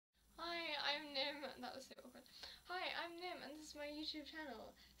so awkward. Hi, I'm Nim and this is my YouTube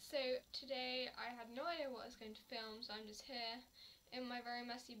channel. So today I had no idea what I was going to film, so I'm just here in my very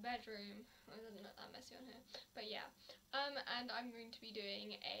messy bedroom. Well, it doesn't look that messy on here, but yeah. And I'm going to be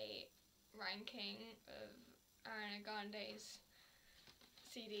doing a ranking of Ariana Grande's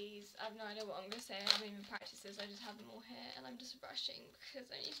CDs. I have no idea what I'm going to say. I haven't even practiced this. I just have them all here and I'm just rushing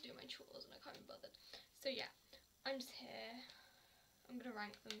because I need to do my chores and I can't be bothered. So yeah, I'm just here. I'm going to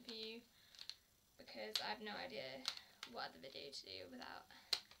rank them for you because I have no idea what other video to do without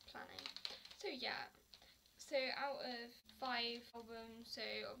planning. So yeah, so out of 5 albums, so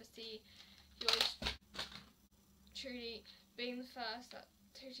obviously yours truly being the first, that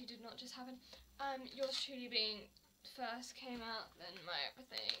totally did not just happen, yours truly being first came out, then My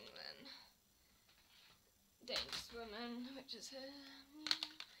Everything, then Dangerous Woman, which is her,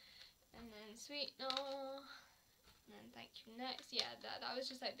 and then Sweetener, and then Thank You Next. Yeah, that was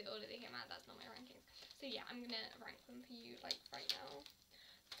just like the order they came out. That's not my rankings. So yeah, I'm gonna rank them for you like right now.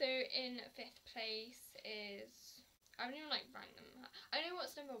 So in 5th place is, I don't even like rank them. I know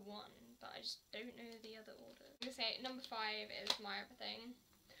what's number 1, but I just don't know the other order. I'm gonna say number 5 is My Everything.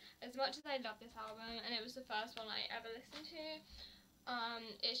 As much as I love this album, and it was the first one I ever listened to,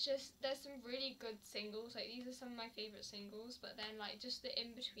 it's just, there's some really good singles. Like these are some of my favourite singles, but then like just the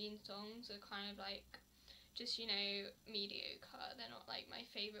in-between songs are kind of like just, you know, mediocre. They're not like my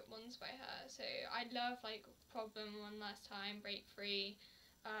favourite ones by her. So I love like Problem, One Last Time, Break Free,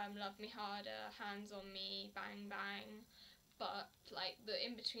 Love Me Harder, Hands on Me, Bang Bang. But like the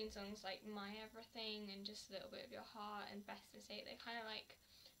in-between songs like My Everything and Just a Little Bit of Your Heart and Best Mistake, they're kind of like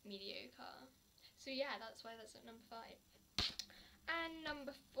mediocre. So yeah, that's why that's at number 5. And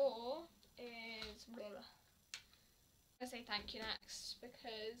number 4 is I say Thank You Next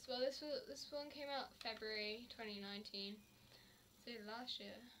because, well, this one came out February 2019, so last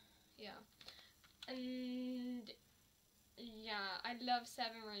year, yeah. And yeah, I love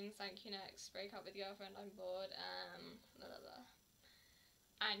 7 Rings, Thank You Next, Break Up With Girlfriend, I'm Bored, blah blah blah.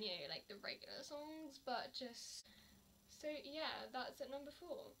 And you know, like the regular songs, but just, so yeah, that's at number 4.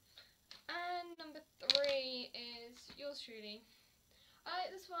 And number 3 is Yours Truly. I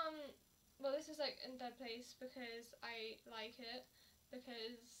like this one. Well, this is like in 3rd place because I like it,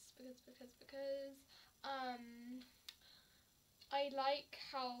 because I like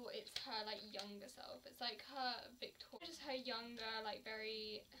how it's her like younger self. It's like her Victoria, just her younger, like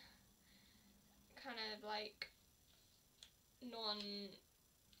very kind of like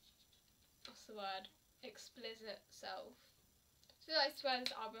what's the word, explicit self. So I swear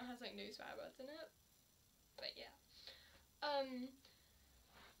this album has like no swear words in it, but yeah.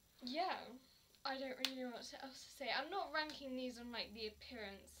 Yeah, I don't really know what else to say. I'm not ranking these on like the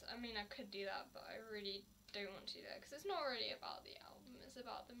appearance. I mean, I could do that, but I really don't want to do that because it's not really about the album, it's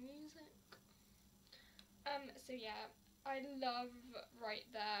about the music. So yeah, I love Right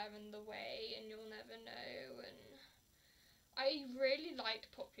There and The Way and You'll Never Know, and I really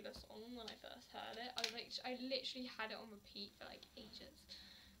liked Popular Song when I first heard it. I literally had it on repeat for like ages.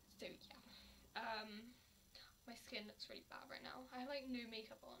 So yeah. My skin looks really bad right now. I have like no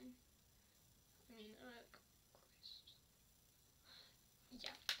makeup on. I mean, I look gross.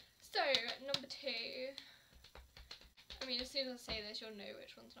 Yeah. So, number 2. I mean, as soon as I say this, you'll know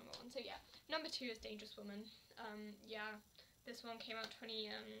which one's number 1. So yeah, number 2 is Dangerous Woman. Yeah, this one came out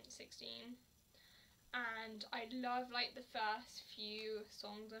 2016. And I love like the first few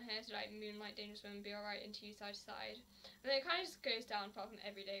songs on here, so like Moonlight, Dangerous Woman, Be Alright, Into You, Side to Side. And then it kind of just goes down apart from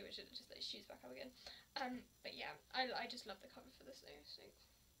Every Day, which it just like shoots back up again. But yeah, I just love the cover for this though, so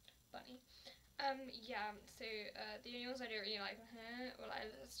funny. Yeah, so the only ones I don't really like on here, well,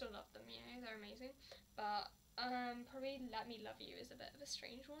 I still love them, you know, they're amazing. But probably Let Me Love You is a bit of a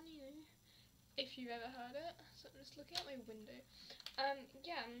strange one, you know, if you've ever heard it. So I'm just looking out my window.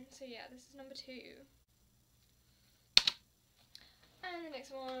 Yeah, so yeah, this is number 2. And the next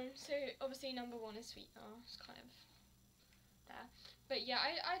one, so obviously number 1 is Sweetener, it's kind of there. But yeah,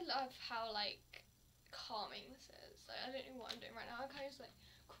 I love how like calming this is. Like, I don't know what I'm doing right now, I'm kind of just like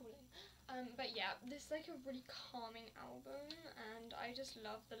cooling. But yeah, this is like a really calming album and I just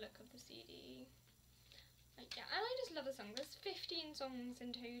love the look of the CD. Like, yeah, and I just love the songs. There's 15 songs in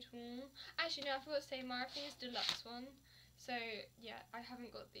total. Actually no, I forgot to say My Everything is deluxe one. So yeah, I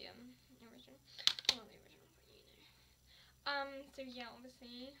haven't got the original. Not the original, but you know. So yeah,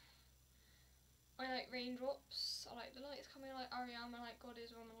 obviously I like Raindrops, I like The Lights Coming, I like Ariana, I like God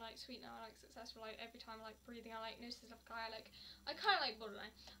Is Woman, I like Sweetener, I like Successful, I like Every Time, I like Breathing, I like No Sisters Love Guy, I kind of like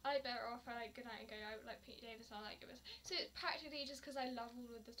Borderline, I like Better Off, I like Goodnight and Go, I like Pete Davidson, I like Givers. So it's practically just because I love all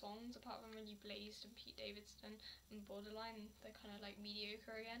of the songs apart from when you Blazed and Pete Davidson and Borderline, they're kind of like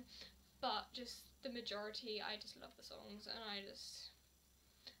mediocre again. but just the majority, I just love the songs, and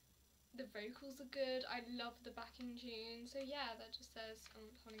the vocals are good. I love the backing tune. So yeah, that just says, I'm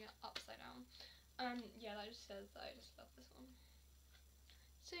holding it upside down. Yeah, that just says that I just love this one.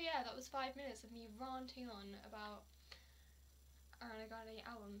 So yeah, that was 5 minutes of me ranting on about Ariana Grande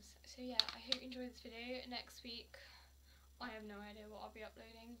albums. So yeah, I hope you enjoyed this video. Next week, I have no idea what I'll be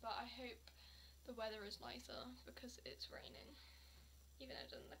uploading, but I hope the weather is nicer because it's raining. Even though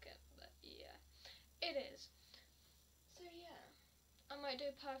it doesn't look it, but yeah, it is. So yeah, I might do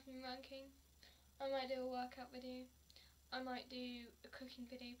a perfume ranking. I might do a workout video. I might do a cooking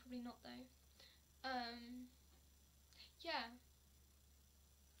video, probably not though. Yeah.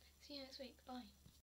 See you next week. Bye.